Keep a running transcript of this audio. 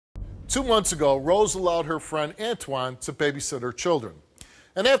2 months ago, Rose allowed her friend Antoine to babysit her children.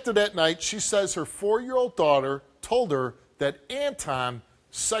 And after that night, she says her 4-year-old daughter told her that Anton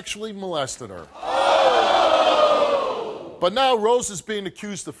sexually molested her. Oh! But now Rose is being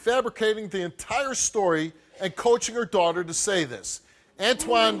accused of fabricating the entire story and coaching her daughter to say this.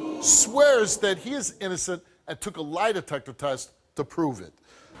 Antoine swears that he is innocent and took a lie detector test to prove it.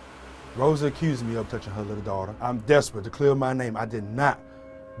 Rose accused me of touching her little daughter. I'm desperate to clear my name. I did not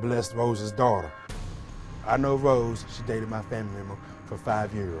molest Rose's daughter. I know Rose, she dated my family member for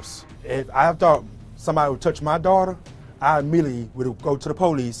 5 years. If I thought somebody would touch my daughter, I immediately would go to the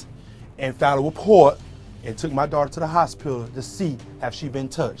police and file a report and took my daughter to the hospital to see if she been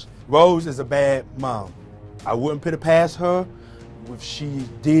touched. Rose is a bad mom. I wouldn't put it past her if she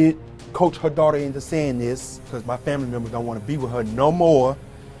did coach her daughter into saying this, because my family members don't want to be with her no more.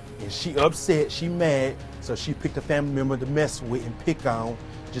 And she upset, she mad, so she picked a family member to mess with and pick on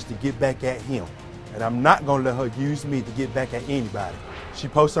just to get back at him. And I'm not gonna let her use me to get back at anybody. She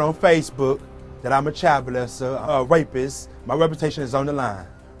posted on Facebook that I'm a child molester, a rapist. My reputation is on the line.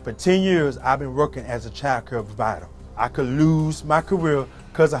 For 10 years, I've been working as a child care provider. I could lose my career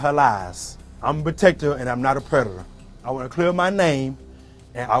because of her lies. I'm a protector and I'm not a predator. I want to clear my name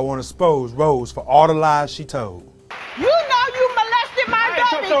and I want to expose Rose for all the lies she told. You know you molested my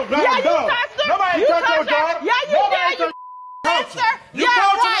baby. Yeah, you touched her. Nobody touched your daughter. Yeah, you did. You touched her. You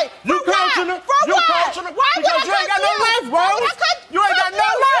coaching her. You coaching her. You coaching her. Why would I you ain't got no life, Rose. You ain't got no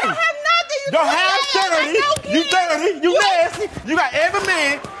life. You have nothing. Your house dirty. You dirty. You nasty. You got every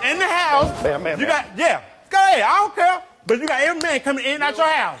man in the house. You got, yeah. Go ahead. I don't care. But you got every man coming in and out your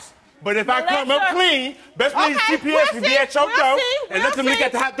house. But if I come up clean, best believe CPS will be at your door and let them look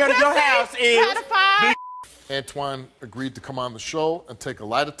at how dirty your house is. Antoine agreed to come on the show and take a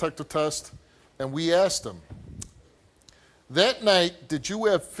lie detector test, and we asked him, that night, did you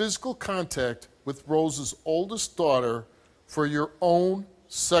have physical contact with Rose's oldest daughter for your own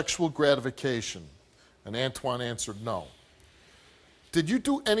sexual gratification? And Antoine answered no. Did you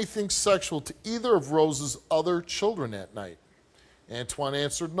do anything sexual to either of Rose's other children that night? Antoine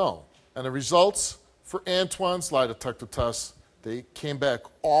answered no. And the results for Antoine's lie detector test, they came back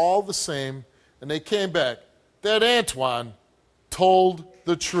all the same, and they came back that Antoine told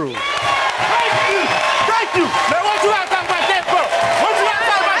the truth. Thank you! Thank you! Now what you got to talk about that for? What you got to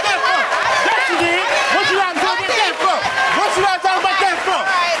talk about that for? Yes, you did! What you got to talk about that for? What you got to talk about that for?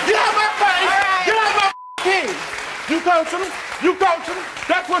 Get out my face! Get out my kids! You coach them. You coach them.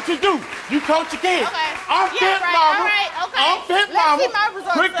 That's what you do. You coach your kids. Unfit mama. Unfit mama.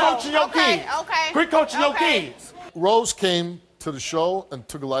 Quit coaching your kids. Quit coaching your kids. Rose came to the show and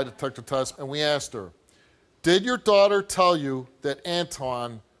took a lie detector test, and we asked her, did your daughter tell you that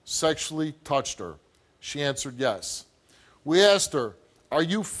Antoine sexually touched her? She answered yes. We asked her, are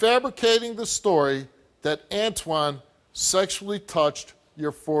you fabricating the story that Antoine sexually touched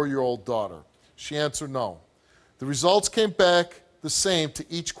your 4-year-old daughter? She answered no. The results came back the same to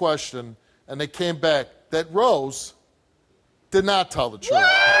each question, and they came back that Rose did not tell the truth.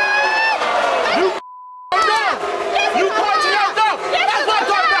 You coaching your daughter. That's what I'm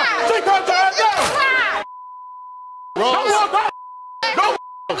talking about. She coaching her daughter. Rose. Don't walk off. Don't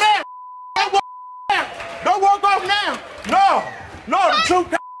walk now. Don't walk now. Don't walk off now. No. No, the truth.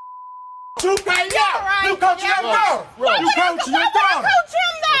 Truth came out. You coaching your daughter. You coaching your daughter.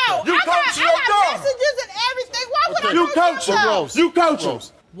 You coaching your daughter. Messages and everything. Why would I You coaching. Rose. You coaching.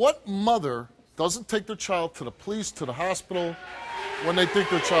 Rose. What mother doesn't take their child to the police, to the hospital, when they think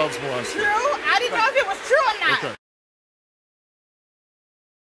their child's molested? True. I didn't know if it was true or not. Okay.